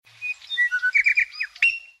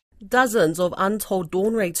Dozens of untold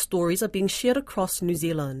dawn raid stories are being shared across New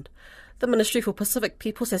Zealand. The Ministry for Pacific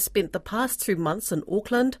Peoples has spent the past 2 months in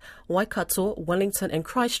Auckland, Waikato, Wellington and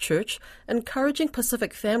Christchurch encouraging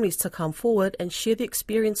Pacific families to come forward and share their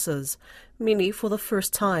experiences, many for the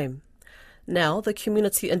first time. Now, the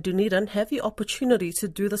community in Dunedin have the opportunity to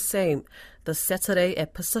do the same this Saturday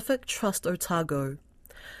at Pacific Trust Otago.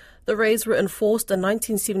 The raids were enforced in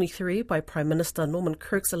 1973 by Prime Minister Norman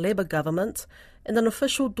Kirk's Labour government, and an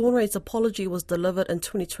official dawn raids apology was delivered in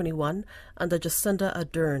 2021 under Jacinda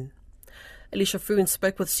Ardern. Alicia Foon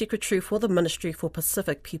spoke with Secretary for the Ministry for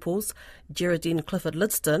Pacific Peoples, Geraldine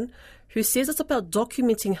Clifford-Lidston, who says it's about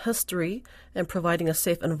documenting history and providing a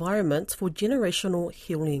safe environment for generational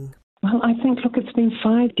healing. Well, I think, it's been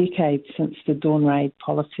 5 decades since the dawn raid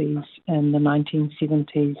policies in the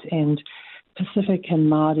 1970s, and Pacific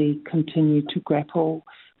and Māori continue to grapple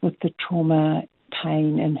with the trauma,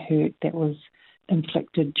 pain and hurt that was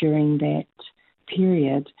inflicted during that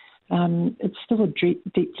period. It's still a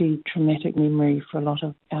deeply traumatic memory for a lot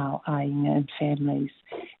of our ainga and families.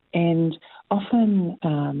 And often,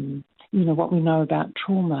 what we know about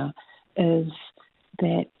trauma is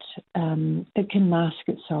that it can mask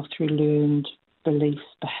itself through learned beliefs,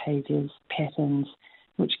 behaviours, patterns,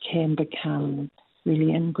 which can become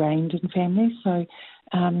really ingrained in families. So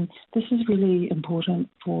this is really important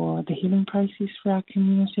for the healing process for our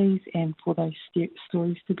communities and for those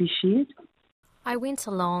stories to be shared. I went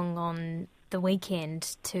along on the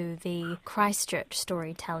weekend to the Christchurch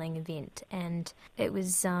storytelling event, and it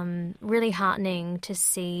was really heartening to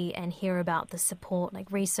see and hear about the support,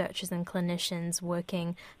 like researchers and clinicians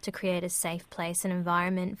working to create a safe place and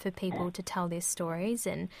environment for people to tell their stories,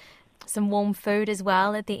 and some warm food as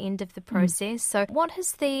well at the end of the process. So what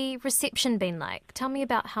has the reception been like? Tell me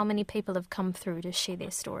about how many people have come through to share their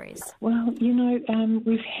stories. Well,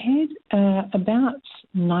 we've had about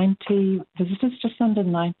 90 visitors, just under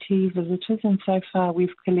 90 visitors, and so far we've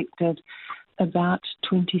collected about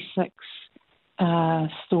 26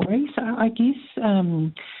 stories. So I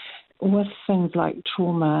guess with things like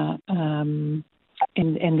trauma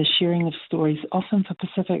and the sharing of stories, often for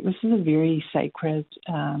Pacific, this is a very sacred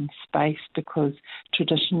space because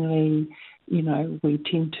traditionally, we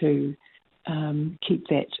tend to keep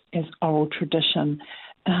that as oral tradition.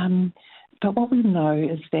 But what we know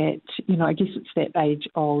is that, I guess it's that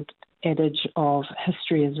age-old adage of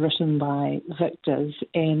history is written by victors,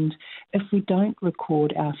 and if we don't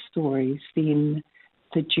record our stories, then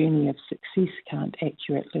the journey of success can't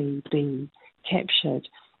accurately be captured.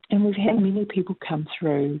 And we've had many people come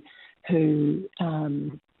through who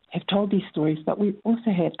have told these stories, but we've also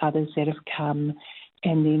had others that have come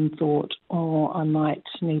and then thought, I might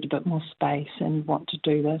need a bit more space and want to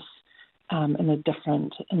do this in a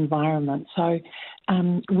different environment. So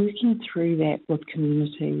working through that with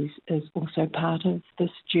communities is also part of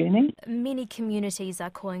this journey. Many communities are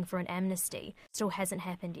calling for an amnesty. Still hasn't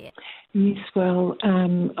happened yet. Yes, well,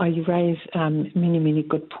 you raise many, many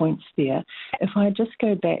good points there. If I just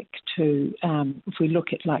go back to, if we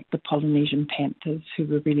look at like the Polynesian Panthers, who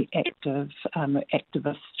were really activists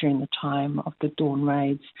during the time of the dawn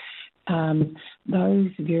raids, those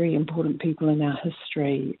very important people in our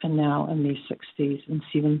history are now in their 60s and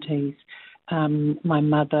 70s. My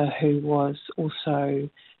mother, who was also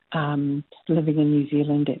living in New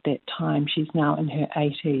Zealand at that time, she's now in her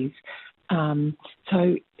 80s.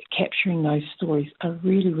 So capturing those stories are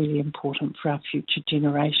really, really important for our future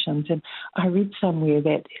generations. And I read somewhere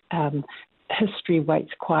that history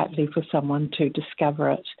waits quietly for someone to discover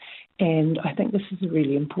it. And I think this is a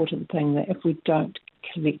really important thing, that if we don't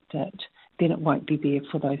collect it, then it won't be there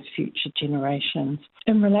for those future generations.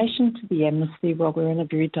 In relation to the amnesty, well, we're in a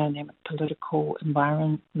very dynamic political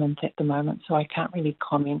environment at the moment, so I can't really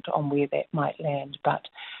comment on where that might land, but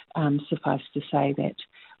suffice to say that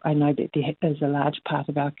I know that there is a large part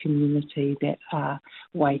of our community that are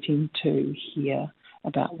waiting to hear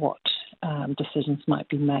about what decisions might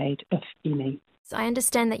be made, if any. So I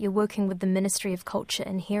understand that you're working with the Ministry of Culture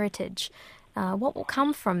and Heritage. What will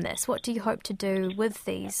come from this? What do you hope to do with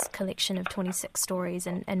these collection of 26 stories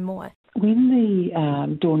and more? When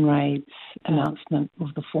the Dawn Raids announcement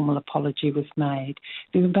of the formal apology was made,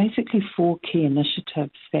 there were basically 4 key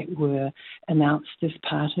initiatives that were announced as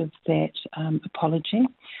part of that apology.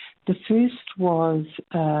 The first was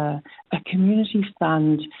a community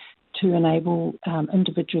fund to enable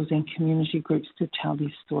individuals and community groups to tell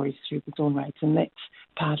their stories through the Dawn Raids, and that's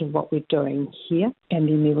part of what we're doing here. And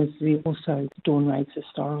then there was also Dawn Raids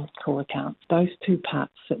historical accounts. Those 2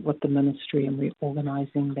 parts sit with the ministry, and we're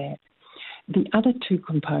organising that. The other 2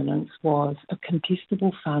 components was a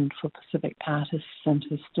contestable fund for Pacific artists and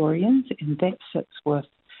historians, and that sits with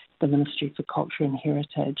the Ministry for Culture and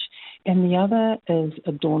Heritage. And the other is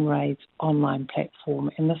a Dawn Raid's online platform.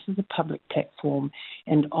 And this is a public platform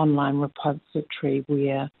and online repository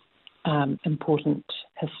where important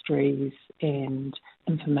histories and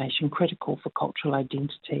information critical for cultural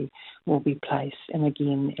identity will be placed. And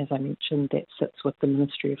again, as I mentioned, that sits with the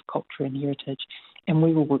Ministry of Culture and Heritage, and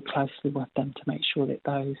we will work closely with them to make sure that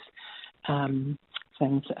those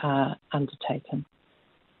things are undertaken.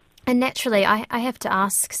 And naturally, I have to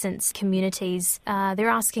ask, since communities, they're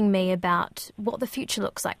asking me about what the future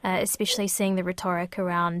looks like, especially seeing the rhetoric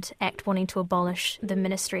around ACT wanting to abolish the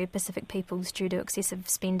Ministry of Pacific Peoples due to excessive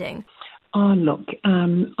spending. Oh, look,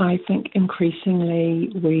 I think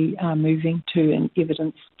increasingly we are moving to an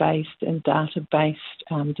evidence-based and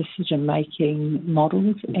data-based decision-making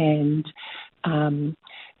models, and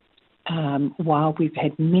while we've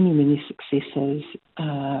had many successes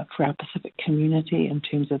for our Pacific community in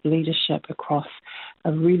terms of leadership across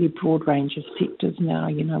a really broad range of sectors now,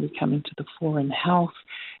 we're coming to the fore in health,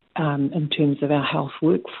 in terms of our health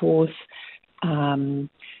workforce, you're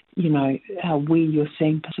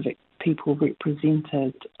seeing Pacific people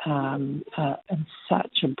represented in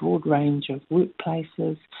such a broad range of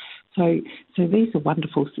workplaces. So these are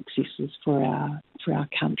wonderful successes for our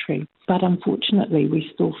country. But unfortunately, we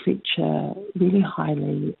still feature really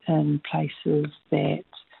highly in places that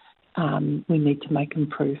we need to make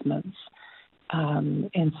improvements.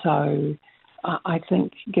 And so I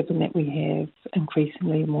think, given that we have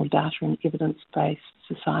increasingly a more data and evidence-based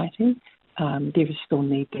society, there is still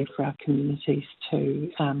need there for our communities to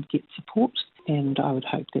get support, and I would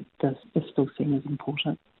hope that this is still seen as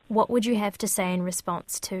important. What would you have to say in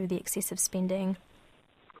response to the excessive spending?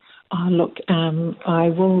 Look, I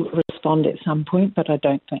will respond at some point, but I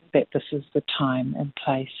don't think that this is the time and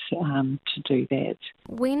place to do that.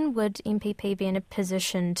 When would MPP be in a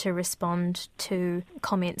position to respond to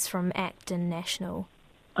comments from ACT and National?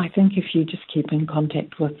 I think if you just keep in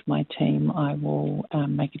contact with my team, I will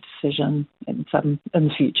make a decision in the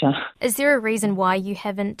future. Is there a reason why you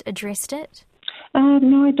haven't addressed it?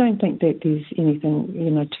 No, I don't think that there's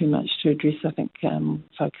anything, too much to address. I think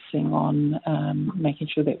focusing on making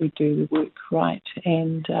sure that we do the work right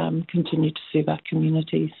and continue to serve our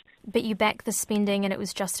communities. But you back the spending and it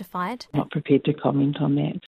was justified? Not prepared to comment on that.